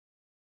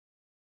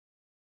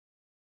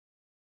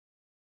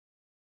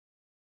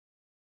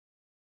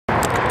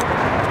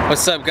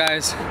What's up,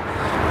 guys?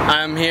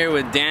 I'm here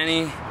with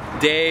Danny,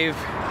 Dave,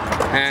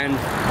 and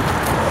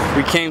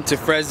we came to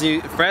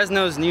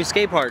Fresno's new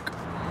skate park.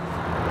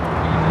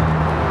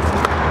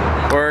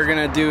 We're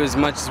gonna do as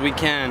much as we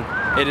can.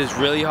 It is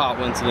really hot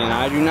once again.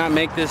 I do not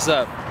make this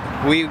up.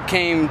 We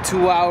came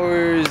 2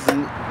 hours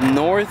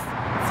north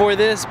for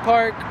this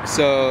park,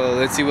 so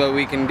let's see what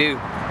we can do.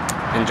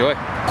 Enjoy.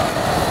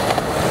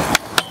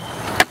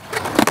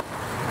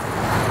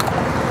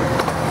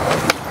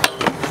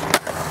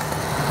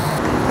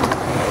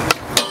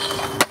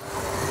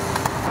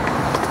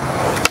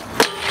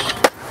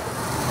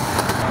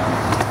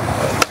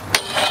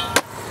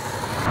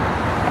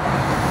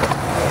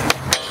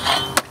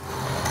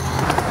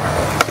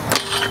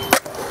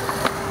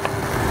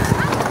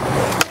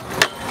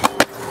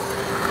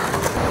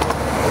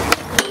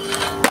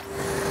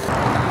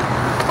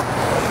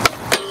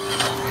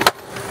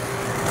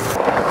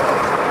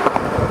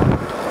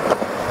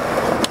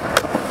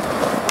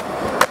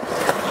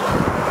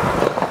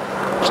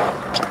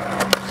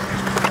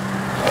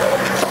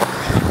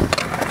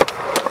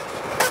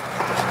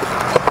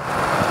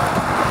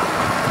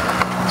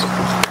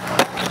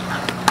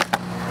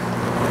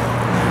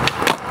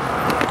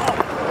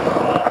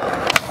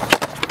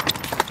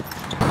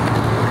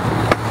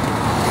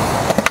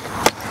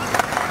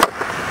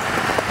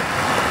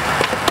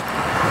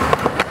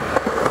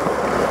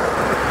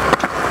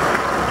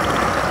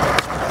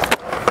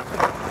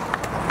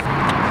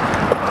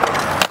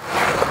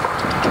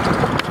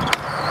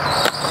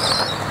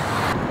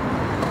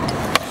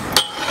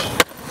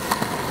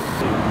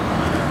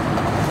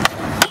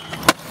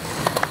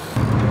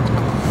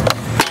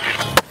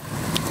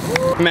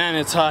 Man,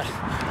 it's hot.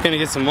 Gonna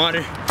get some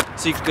water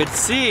so you could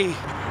see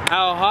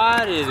how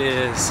hot it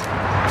is.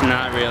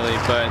 Not really,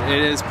 but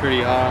it is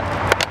pretty hot.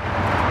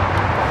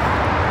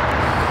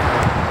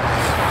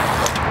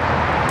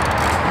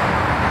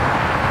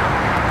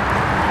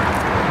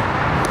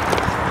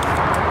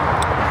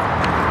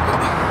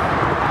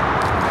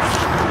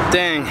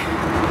 Dang,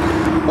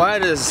 why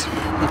does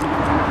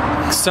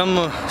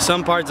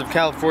some parts of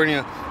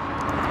California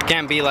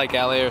can't be like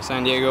LA or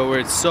San Diego where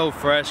it's so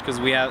fresh because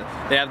they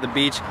have the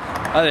beach.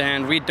 Other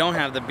hand, we don't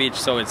have the beach,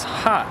 so it's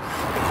hot.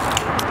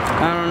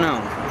 I don't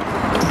know.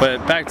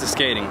 But back to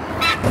skating. You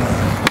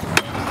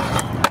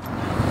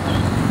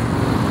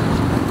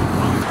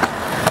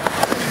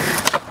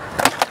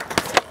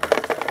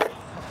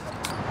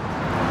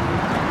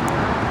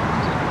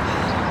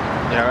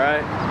all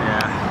right?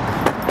 Yeah.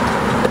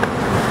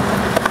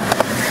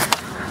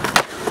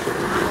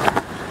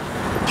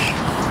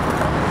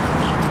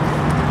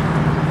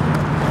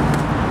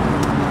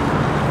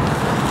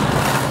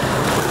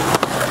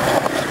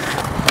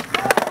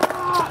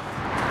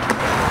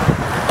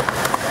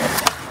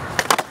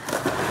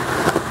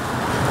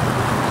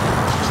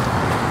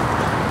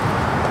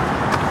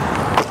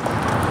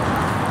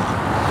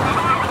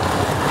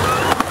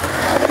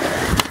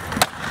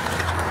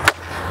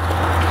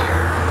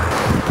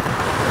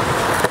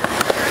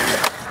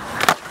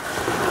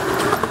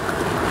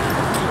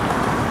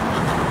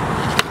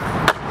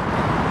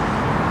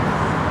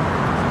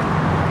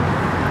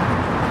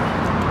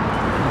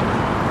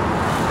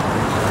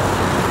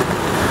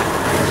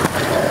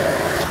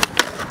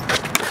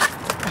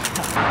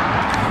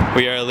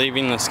 We are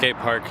leaving the skate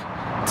park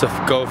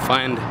to go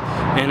find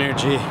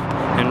energy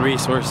and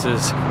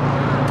resources.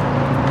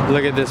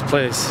 Look at this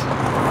place.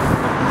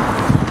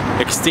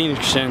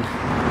 Extinction.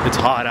 It's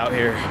hot out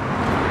here.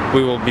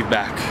 We will be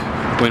back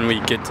when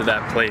we get to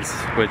that place,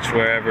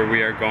 wherever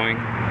we are going.